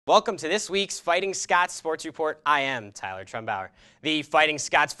Welcome to this week's Fighting Scots Sports Report. I am Tyler Trumbauer. The Fighting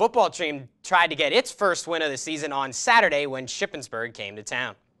Scots football team tried to get its first win of the season on Saturday when Shippensburg came to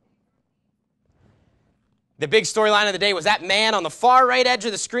town. The big storyline of the day was that man on the far right edge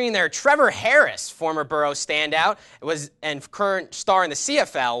of the screen there, Trevor Harris, former Boro standout, and current star in the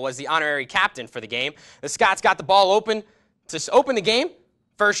CFL, was the honorary captain for the game. The Scots got the ball open to open the game.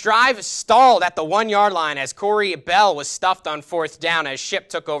 First drive stalled at the 1-yard line as Corey Bell was stuffed on fourth down as Ship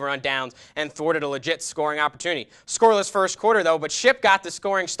took over on downs and thwarted a legit scoring opportunity. Scoreless first quarter, though, but Ship got the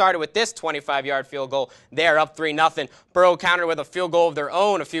scoring started with this 25-yard field goal. They're up 3-0. Boro countered with a field goal of their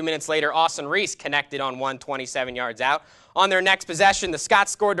own. A few minutes later, Austin Reese connected on one 27 yards out. On their next possession, the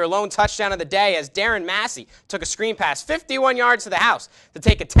Scots scored their lone touchdown of the day as Darren Massey took a screen pass 51 yards to the house to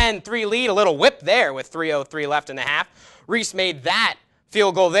take a 10-3 lead. A little whip there with 3:03 left in the half. Reese made that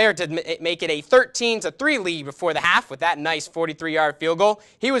field goal there to make it a 13-3 lead before the half with that nice 43-yard field goal.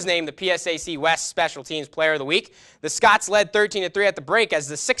 He was named the PSAC West Special Teams Player of the Week. The Scots led 13-3 at the break as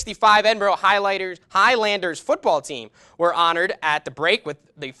the 65 Edinboro Highlanders football team were honored at the break with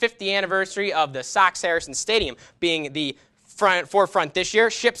the 50th anniversary of the Sox Harrison Stadium being the forefront this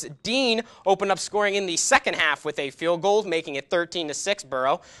year. Ship's Dean opened up scoring in the second half with a field goal, making it 13-6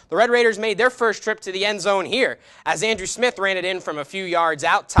 Boro. The Red Raiders made their first trip to the end zone here as Andrew Smith ran it in from a few yards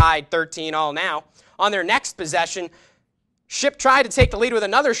out, tied 13 all now. On their next possession, Ship tried to take the lead with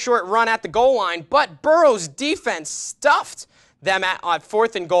another short run at the goal line, but Boro's defense stuffed them at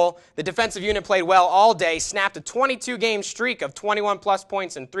fourth and goal. The defensive unit played well all day, snapped a 22-game streak of 21-plus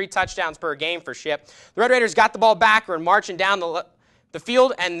points and 3 touchdowns per game for Ship. The Red Raiders got the ball back, were marching down the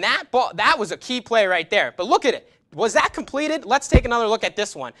field, and that was a key play right there. But look at it. Was that completed? Let's take another look at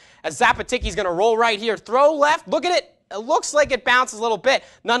this one. As Zapaticki's going to roll right here, throw left. Look at it. It looks like it bounces a little bit.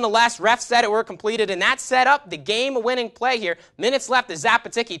 Nonetheless, refs said it were completed, and that set up the game-winning play here. Minutes left as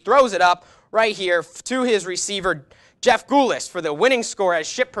Zapaticki throws it up right here to his receiver, Jeff Goulis, for the winning score as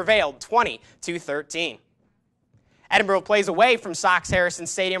Ship prevailed 20-13. Edinboro plays away from Sox Harrison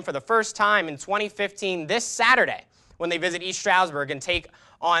Stadium for the first time in 2015 this Saturday when they visit East Stroudsburg and take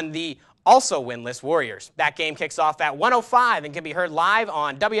on the also winless Warriors. That game kicks off at 1:05 and can be heard live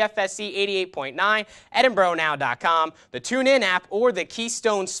on WFSC 88.9, EdinboroNow.com, the TuneIn app, or the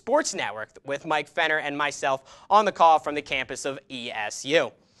Keystone Sports Network with Mike Fenner and myself on the call from the campus of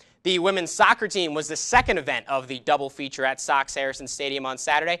ESU. The women's soccer team was the second event of the double feature at Sox Harrison Stadium on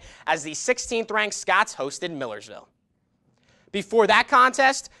Saturday as the 16th-ranked Scots hosted Millersville. Before that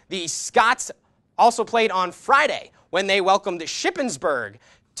contest, the Scots also played on Friday when they welcomed Shippensburg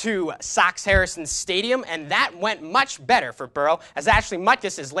to Sox Harrison Stadium, and that went much better for Boro as Ashley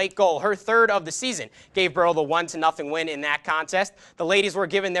Mutkus' late goal, her third of the season, gave Boro the 1-0 win in that contest. The ladies were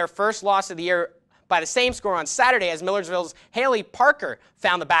given their first loss of the year by the same score on Saturday as Millersville's Haley Parker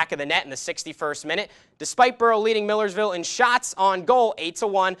found the back of the net in the 61st minute. Despite Boro leading Millersville in shots on goal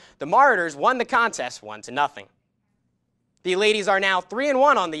 8-1, the Marauders won the contest 1-0. The ladies are now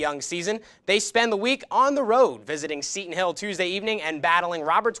 3-1 on the young season. They spend the week on the road, visiting Seton Hill Tuesday evening and battling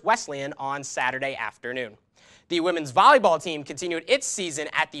Roberts Wesleyan on Saturday afternoon. The women's volleyball team continued its season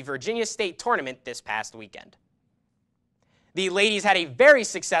at the Virginia State Tournament this past weekend. The ladies had a very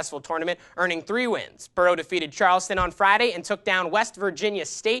successful tournament, earning 3 wins. Boro defeated Charleston on Friday and took down West Virginia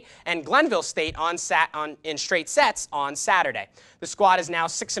State and Glenville State in straight sets on Saturday. The squad is now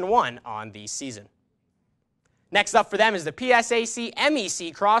 6-1 on the season. Next up for them is the PSAC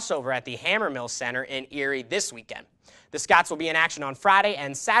MEC crossover at the Hammermill Center in Erie this weekend. The Scots will be in action on Friday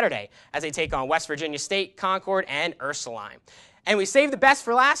and Saturday as they take on West Virginia State, Concord, and Ursuline. And we saved the best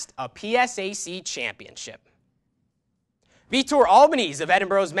for last, a PSAC championship. Vitor Albanese of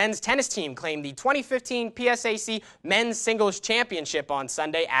Edinboro's men's tennis team claimed the 2015 PSAC men's singles championship on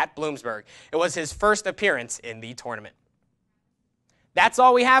Sunday at Bloomsburg. It was his first appearance in the tournament. That's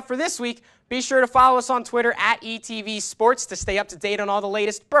all we have for this week. Be sure to follow us on Twitter at ETV Sports to stay up to date on all the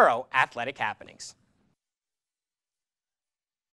latest Boro athletic happenings.